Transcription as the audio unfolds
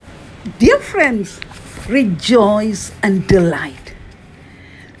Dear friends, rejoice and delight.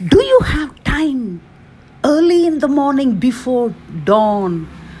 Do you have time early in the morning before dawn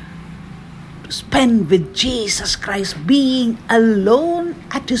to spend with Jesus Christ, being alone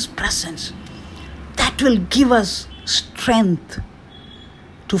at His presence? That will give us strength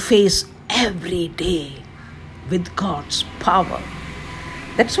to face every day with God's power.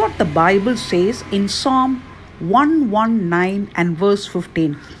 That's what the Bible says in Psalm 119 and verse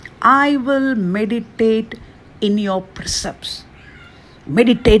 15. I will meditate in your precepts.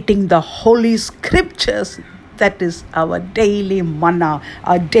 Meditating the Holy Scriptures, that is our daily manna,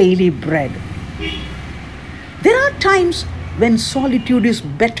 our daily bread. There are times when solitude is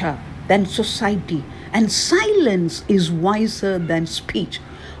better than society and silence is wiser than speech.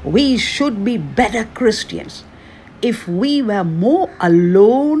 We should be better Christians if we were more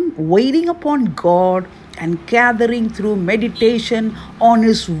alone, waiting upon God and gathering through meditation on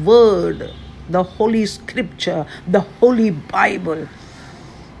His Word, the Holy Scripture, the Holy Bible.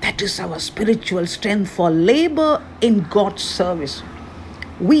 That is our spiritual strength for labor in God's service.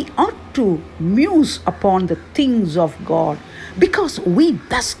 We ought to muse upon the things of God because we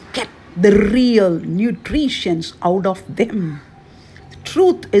thus get the real nutrition out of them.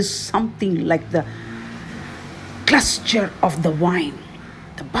 Truth is something like the cluster of the vine.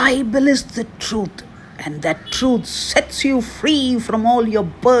 The Bible is the truth, and that truth sets you free from all your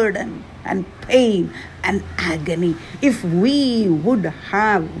burden and pain and agony. If we would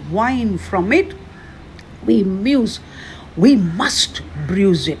have wine from it, we must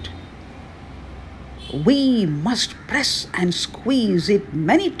bruise it. We must press and squeeze it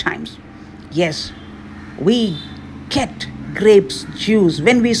many times. Yes, we get grapes juice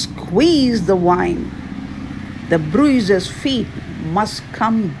when we squeeze the wine. The bruiser's feet must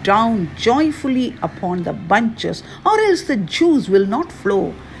come down joyfully upon the bunches, or else the juice will not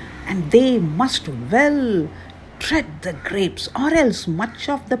flow, and they must well tread the grapes, or else much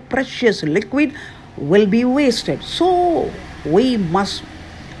of the precious liquid will be wasted. So we must,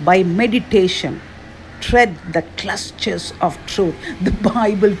 by meditation, tread the clusters of truth, the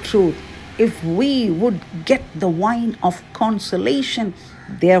Bible truth, if we would get the wine of consolation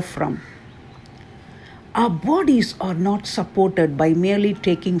therefrom. Our bodies are not supported by merely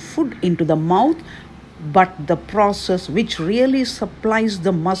taking food into the mouth, but the process which really supplies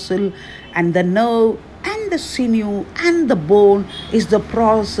the muscle and the nerve and the sinew and the bone is the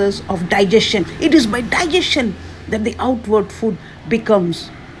process of digestion. It is by digestion that the outward food becomes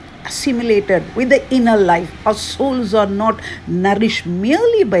assimilated with the inner life. Our souls are not nourished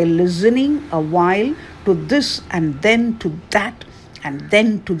merely by listening a while to this and then to that and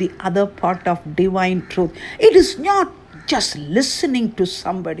then to the other part of divine truth. It is not just listening to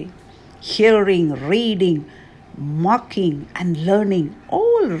somebody. Hearing, reading, marking, and learning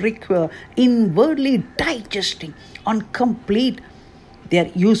all require inwardly digesting on complete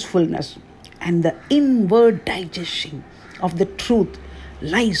their usefulness. And the inward digestion of the truth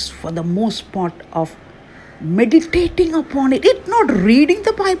lies for the most part of meditating upon it. It's not reading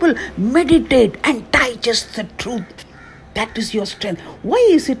the Bible. Meditate and digest the truth. That is your strength. Why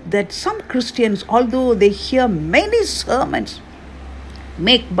is it that some Christians, although they hear many sermons,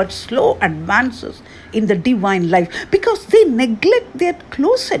 make but slow advances in the divine life? Because they neglect their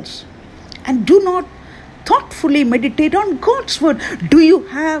closets and do not thoughtfully meditate on God's word. Do you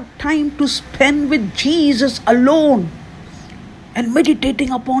have time to spend with Jesus alone and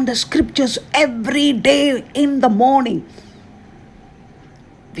meditating upon the scriptures every day in the morning?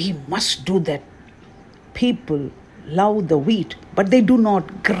 We must do that. People love the wheat, but they do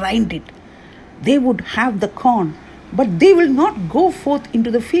not grind it. They would have the corn, but they will not go forth into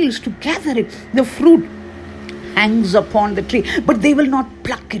the fields to gather it. The fruit hangs upon the tree, but they will not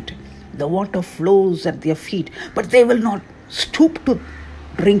pluck it. The water flows at their feet, but they will not stoop to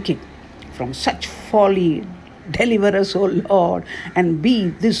drink it. From such folly, deliver us, O Lord, and be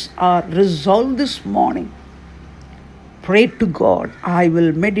this our resolve this morning. Pray to God, I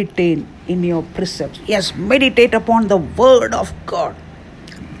will meditate in your precepts. Yes, meditate upon the word of God.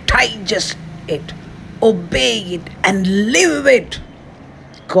 Digest it, obey it, and live it.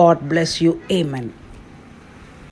 God bless you. Amen.